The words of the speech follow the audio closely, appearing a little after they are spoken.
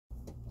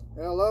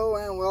Hello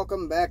and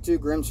welcome back to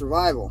Grim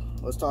Survival.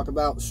 Let's talk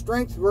about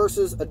strength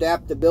versus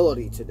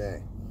adaptability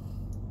today.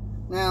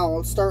 Now,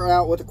 let's start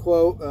out with a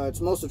quote.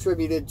 It's most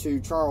attributed to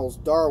Charles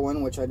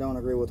Darwin, which I don't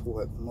agree with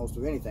most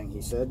of anything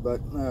he said,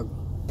 but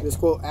this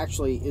quote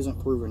actually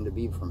isn't proven to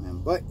be from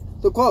him. But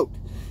the quote,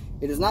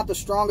 "It is not the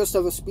strongest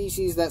of a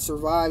species that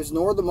survives,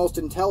 nor the most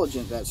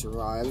intelligent that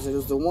survives. It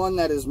is the one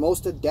that is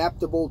most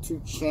adaptable to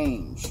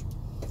change."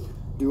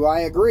 Do I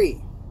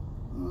agree?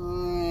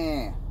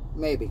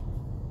 Maybe.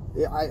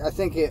 I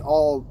think it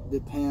all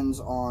depends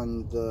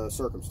on the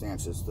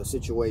circumstances, the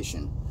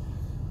situation,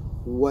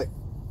 what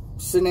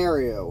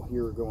scenario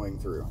you're going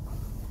through.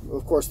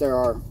 Of course, there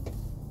are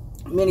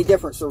many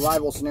different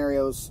survival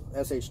scenarios,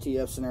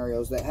 SHTF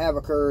scenarios, that have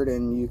occurred,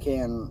 and you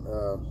can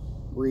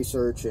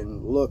research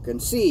and look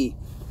and see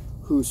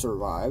who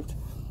survived.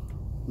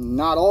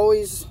 Not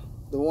always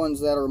the ones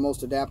that are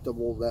most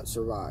adaptable that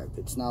survive.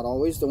 It's not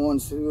always the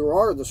ones who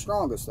are the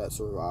strongest that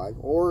survive,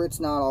 or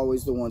it's not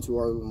always the ones who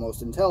are the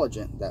most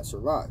intelligent that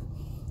survive.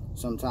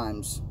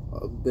 Sometimes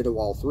a bit of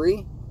all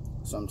three,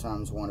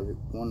 sometimes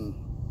one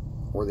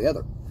or the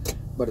other,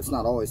 but it's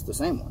not always the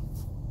same one.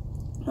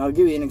 I'll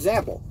give you an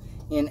example.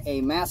 In a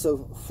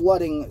massive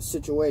flooding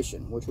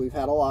situation, which we've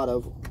had a lot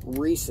of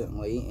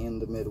recently in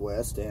the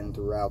Midwest and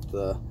throughout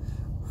the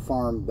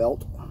farm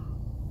belt,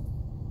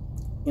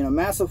 in a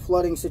massive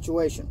flooding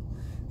situation,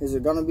 is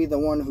it going to be the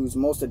one who's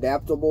most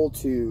adaptable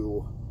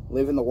to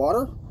live in the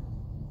water?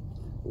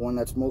 The one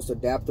that's most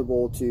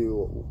adaptable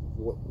to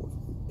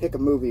pick a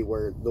movie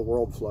where the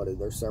world flooded.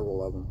 There's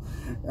several of them.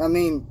 I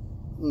mean,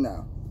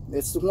 no.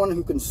 It's the one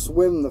who can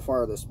swim the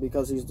farthest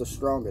because he's the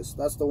strongest.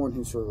 That's the one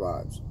who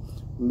survives.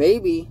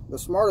 Maybe the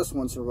smartest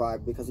one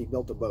survived because he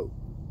built a boat.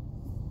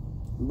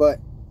 But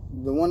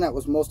the one that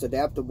was most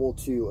adaptable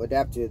to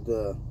adapt to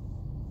the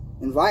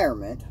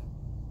environment,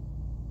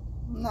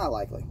 not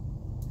likely.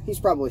 He's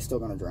probably still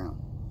going to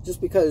drown. Just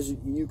because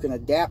you can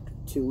adapt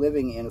to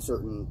living in a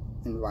certain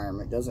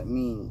environment doesn't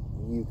mean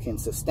you can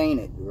sustain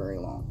it very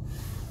long.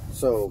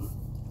 So,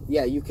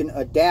 yeah, you can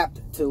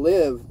adapt to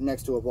live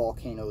next to a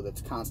volcano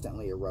that's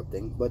constantly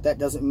erupting, but that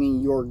doesn't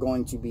mean you're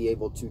going to be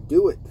able to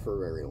do it for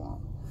very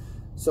long.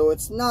 So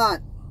it's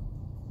not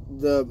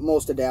the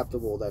most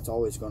adaptable that's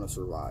always going to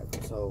survive.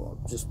 So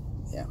just,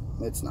 yeah,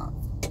 it's not.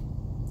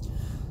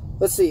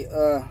 Let's see.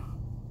 The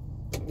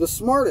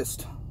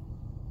smartest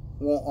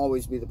won't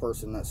always be the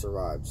person that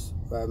survives.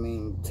 I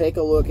mean, take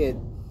a look at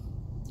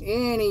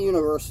any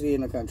university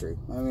in the country.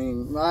 I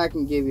mean, I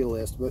can give you a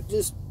list, but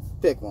just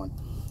pick one.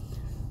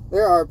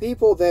 There are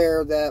people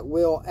there that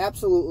will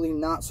absolutely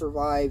not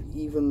survive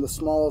even the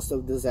smallest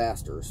of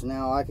disasters.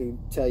 Now, I can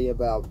tell you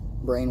about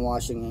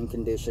brainwashing and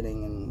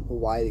conditioning and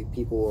why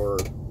people are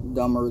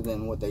dumber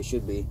than what they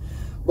should be,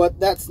 but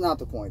that's not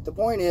the point. The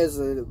point is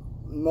that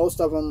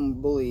most of them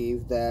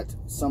believe that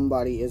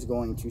somebody is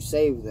going to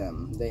save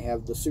them. They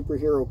have the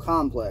superhero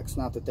complex.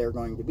 Not that they're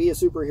going to be a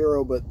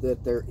superhero, but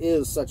that there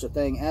is such a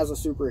thing as a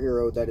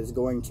superhero that is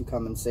going to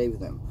come and save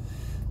them.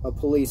 A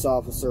police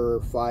officer,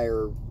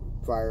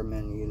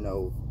 firemen, you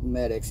know,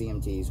 medics,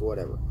 EMTs,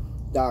 whatever.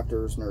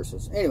 Doctors,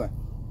 nurses. Anyway,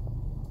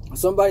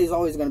 somebody's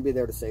always going to be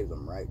there to save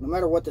them, right? No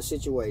matter what the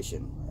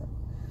situation.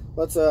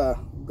 Let's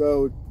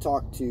go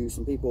talk to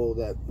some people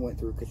that went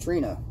through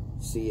Katrina,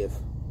 see if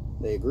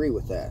they agree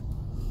with that.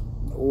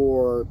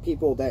 Or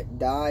people that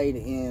died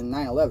in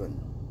 9/11.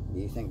 Do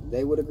you think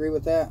they would agree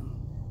with that?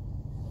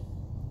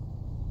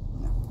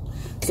 No.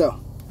 So,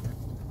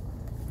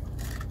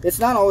 it's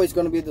not always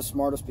going to be the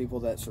smartest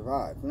people that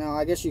survive. Now,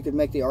 I guess you could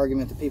make the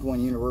argument that people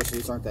in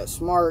universities aren't that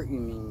smart. I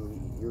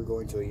mean, you're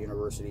going to a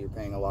university, you're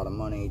paying a lot of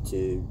money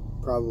to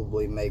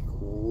probably make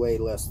way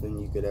less than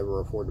you could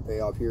ever afford to pay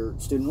off your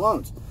student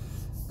loans.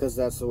 Because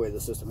that's the way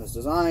the system is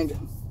designed,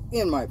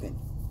 in my opinion.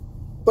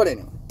 But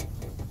anyway.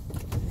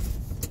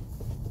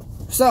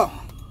 So,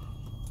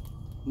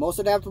 most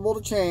adaptable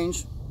to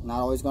change, not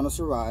always going to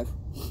survive.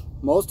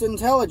 Most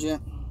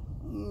intelligent,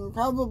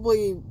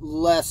 probably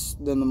less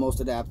than the most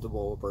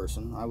adaptable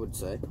person, I would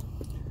say.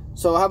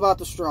 So, how about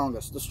the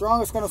strongest? The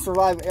strongest going to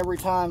survive every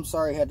time.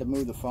 Sorry, I had to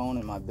move the phone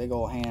in my big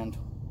old hand.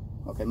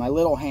 Okay, my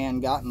little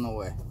hand got in the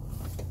way.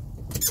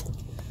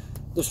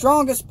 The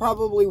strongest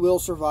probably will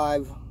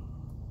survive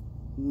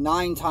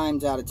 9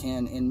 times out of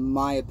 10, in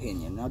my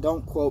opinion. Now,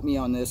 don't quote me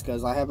on this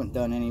because I haven't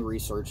done any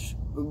research,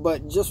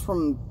 but just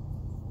from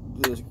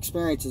the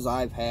experiences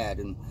I've had,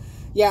 and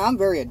yeah, I'm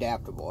very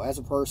adaptable. As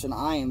a person,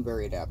 I am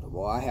very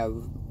adaptable. I have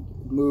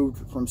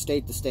moved from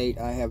state to state.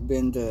 I have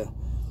been to,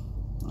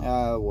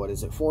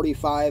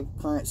 45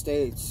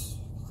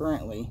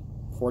 currently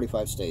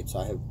 45 states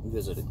I have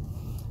visited.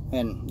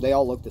 And they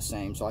all look the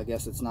same, so I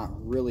guess it's not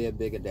really a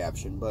big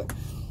adaptation, but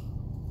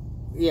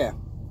yeah.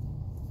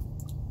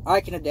 I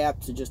can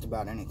adapt to just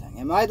about anything.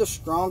 Am I the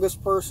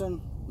strongest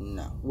person?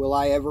 No. Will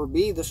I ever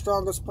be the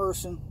strongest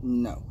person?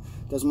 No.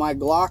 Does my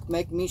Glock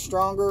make me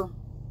stronger?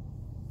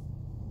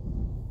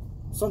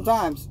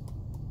 Sometimes.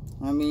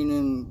 I mean,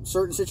 in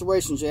certain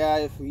situations, yeah,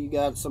 if you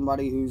got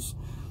somebody who's,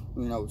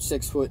 you know,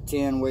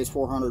 6'10", weighs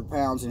 400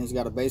 pounds, and he's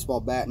got a baseball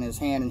bat in his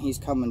hand, and he's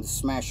coming to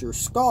smash your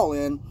skull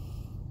in,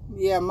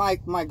 yeah, my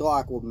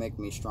Glock will make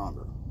me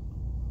stronger.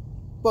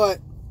 But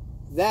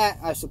that,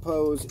 I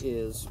suppose,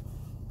 is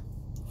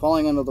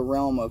falling under the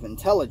realm of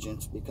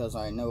intelligence, because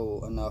I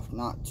know enough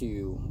not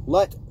to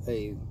let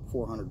a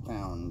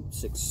 400-pound,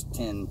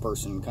 6'10"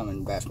 person come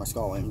and bash my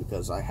skull in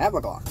because I have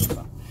a Glock.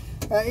 So,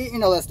 you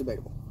know, that's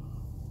debatable.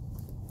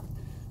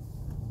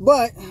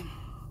 But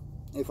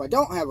if I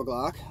don't have a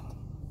Glock,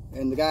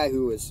 and the guy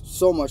who is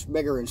so much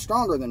bigger and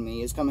stronger than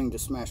me is coming to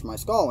smash my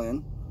skull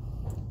in,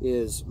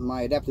 is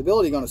my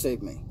adaptability going to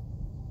save me?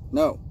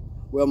 No.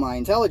 Will my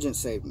intelligence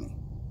save me?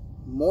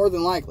 More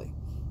than likely.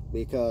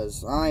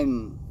 Because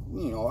I'm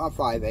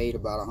 5'8",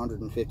 about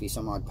 150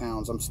 some odd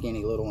pounds. I'm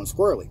skinny, little, and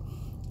squirrely.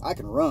 I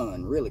can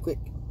run really quick.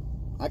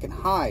 I can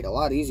hide a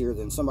lot easier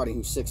than somebody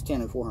who's 6'10"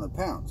 and 400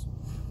 pounds.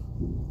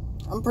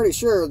 I'm pretty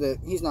sure that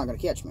he's not going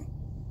to catch me.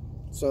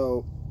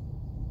 So,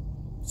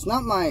 it's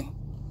not my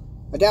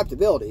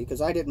adaptability,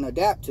 because I didn't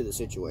adapt to the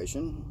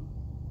situation,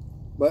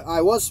 but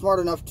I was smart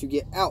enough to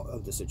get out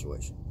of the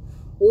situation.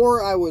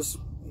 Or I was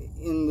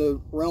in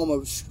the realm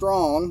of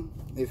strong,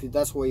 if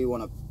that's the way you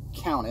want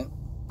to count it.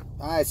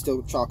 I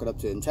still chalk it up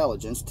to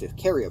intelligence to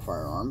carry a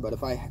firearm, but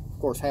if I, of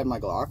course, had my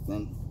Glock,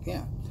 then,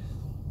 yeah,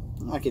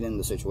 I could end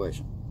the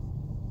situation.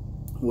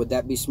 Would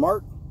that be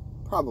smart?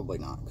 Probably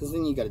not, because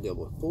then you got to deal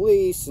with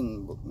police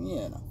and,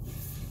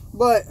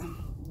 But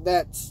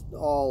that's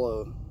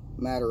all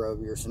a matter of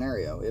your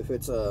scenario. If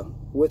it's a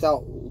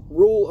without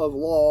rule of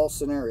law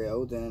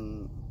scenario,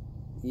 then,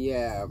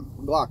 yeah,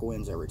 Glock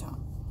wins every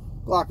time.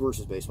 Glock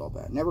versus baseball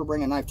bat. Never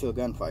bring a knife to a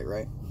gunfight,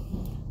 right?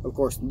 Of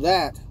course,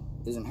 that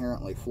is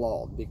inherently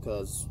flawed,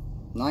 because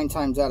 9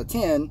 times out of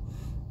 10,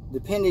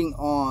 depending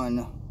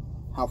on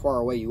how far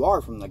away you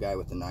are from the guy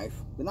with the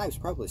knife's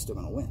probably still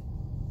going to win.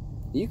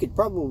 You could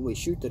probably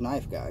shoot the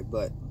knife guy,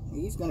 but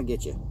he's going to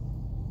get you.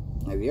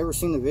 Have you ever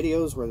seen the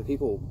videos where the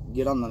people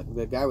get on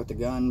the guy with the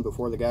gun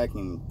before the guy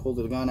can pull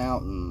the gun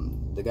out,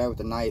 and the guy with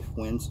the knife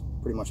wins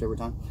pretty much every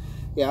time?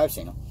 Yeah, I've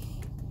seen them.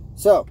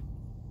 So,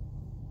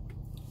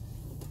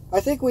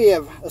 I think we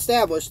have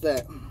established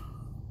that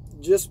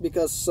just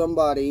because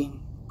somebody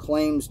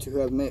claims to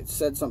have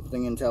said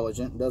something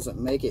intelligent doesn't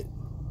make it,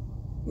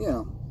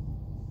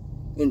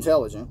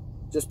 intelligent.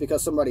 Just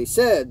because somebody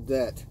said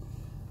that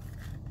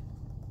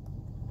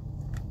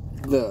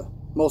the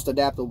most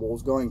adaptable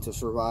is going to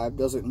survive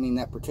doesn't mean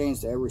that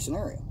pertains to every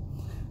scenario.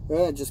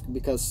 Just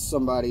because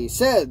somebody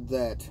said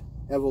that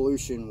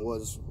evolution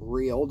was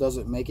real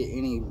doesn't make it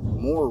any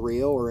more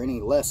real or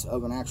any less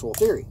of an actual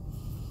theory.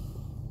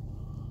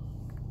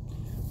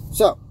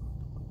 So,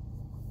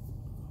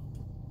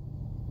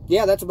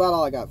 yeah, that's about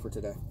all I got for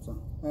today. So,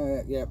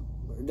 yeah,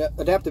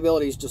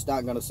 adaptability is just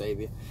not going to save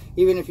you.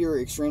 Even if you're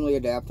extremely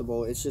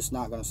adaptable, it's just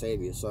not going to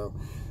save you. So,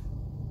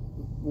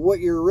 what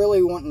you're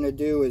really wanting to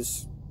do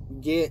is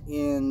get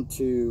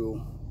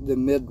into the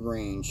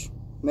mid-range.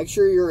 Make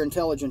sure you're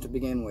intelligent to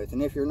begin with.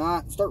 And if you're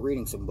not, start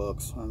reading some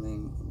books. I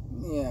mean,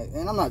 yeah,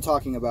 and I'm not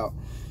talking about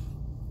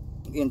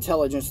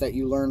intelligence that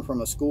you learn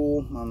from a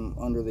school. I'm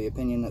under the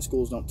opinion that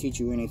schools don't teach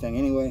you anything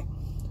anyway.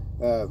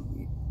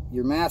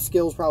 Your math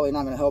skills probably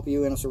not going to help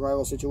you in a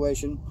survival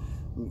situation.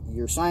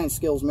 Your science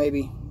skills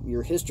maybe.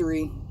 Your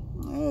history,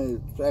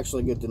 it's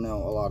actually good to know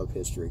a lot of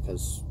history,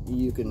 because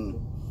you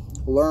can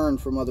learn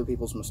from other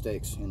people's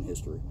mistakes in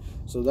history.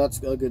 So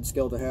that's a good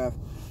skill to have.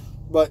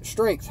 But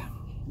strength.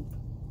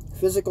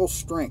 Physical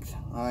strength.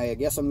 I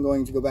guess I'm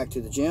going to go back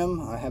to the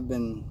gym. I have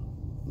been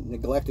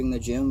neglecting the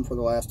gym for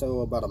the last,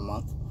 about a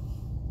month.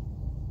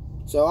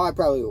 So I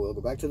probably will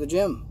go back to the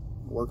gym.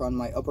 Work on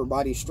my upper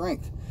body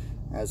strength.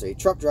 As a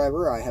truck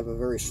driver, I have a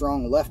very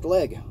strong left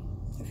leg.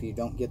 If you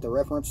don't get the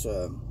reference,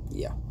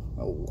 yeah.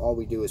 All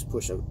we do is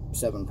push a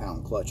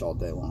 7-pound clutch all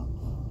day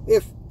long.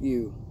 If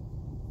you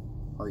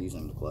are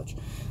using the clutch.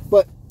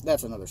 But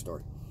that's another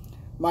story.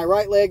 My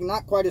right leg,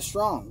 not quite as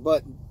strong.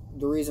 But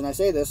the reason I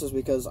say this is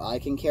because I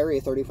can carry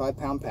a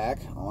 35-pound pack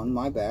on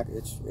my back.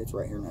 It's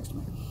right here next to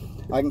me.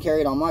 I can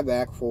carry it on my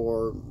back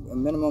for a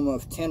minimum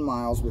of 10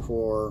 miles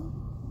before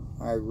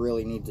I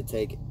really need to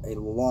take a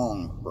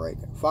long break.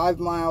 5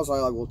 miles,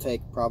 I will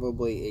take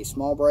probably a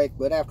small break,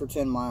 but after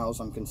 10 miles,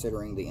 I'm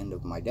considering the end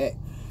of my day.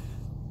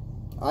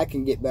 I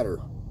can get better,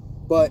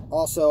 but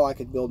also I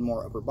could build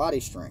more upper body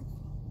strength.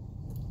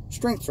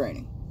 Strength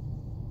training.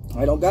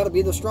 I don't got to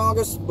be the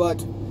strongest,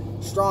 but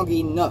strong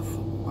enough,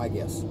 I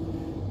guess.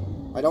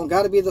 I don't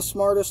got to be the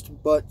smartest,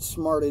 but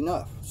smart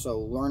enough. So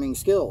learning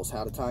skills,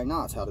 how to tie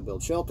knots, how to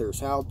build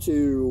shelters, how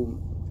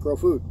to grow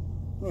food,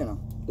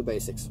 the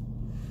basics.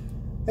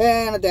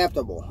 And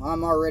adaptable.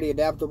 I'm already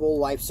adaptable.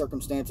 Life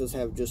circumstances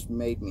have just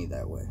made me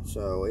that way.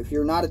 So if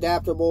you're not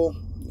adaptable,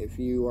 if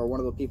you are one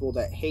of the people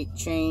that hate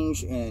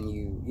change,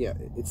 and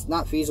it's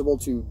not feasible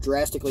to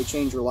drastically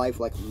change your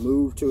life, like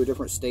move to a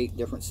different state,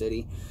 different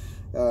city.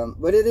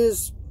 But it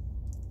is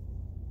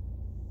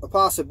a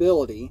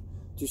possibility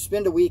to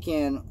spend a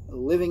weekend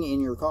living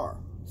in your car.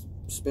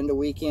 Spend a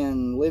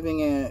weekend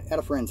living at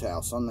a friend's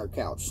house on their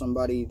couch.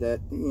 Somebody that,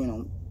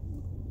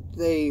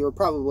 they are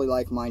probably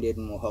like-minded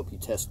and will help you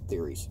test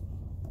theories.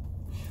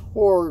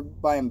 Or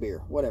buy them beer,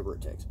 whatever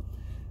it takes.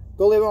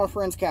 Go live on a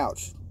friend's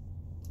couch.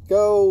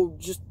 Go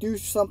just do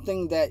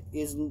something that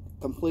is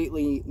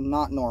completely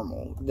not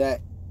normal,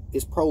 that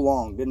is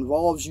prolonged, that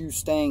involves you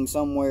staying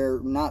somewhere,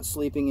 not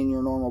sleeping in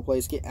your normal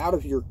place. Get out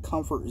of your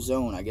comfort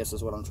zone, I guess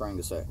is what I'm trying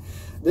to say.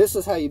 This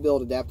is how you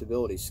build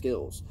adaptability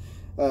skills.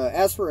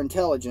 As for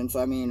intelligence,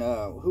 I mean,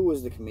 who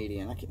was the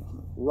comedian?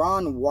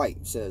 Ron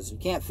White says, you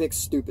can't fix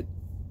stupid.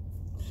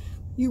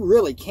 You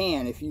really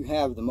can if you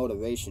have the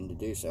motivation to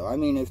do so. I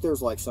mean, if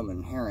there's like some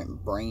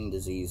inherent brain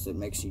disease that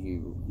makes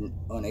you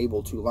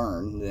unable to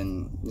learn,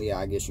 then yeah,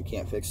 I guess you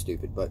can't fix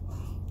stupid. But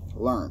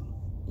learn.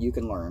 You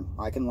can learn.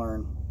 I can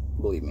learn.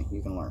 Believe me,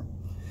 you can learn.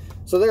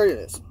 So there it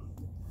is.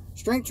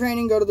 Strength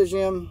training, go to the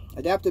gym.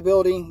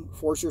 Adaptability,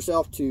 force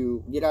yourself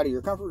to get out of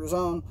your comfort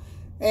zone.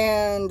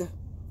 And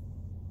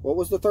what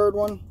was the third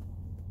one?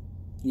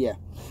 Yeah.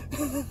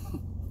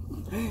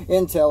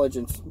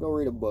 Intelligence. Go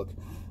read a book.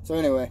 So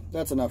anyway,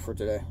 that's enough for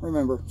today.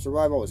 Remember,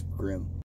 survival is grim.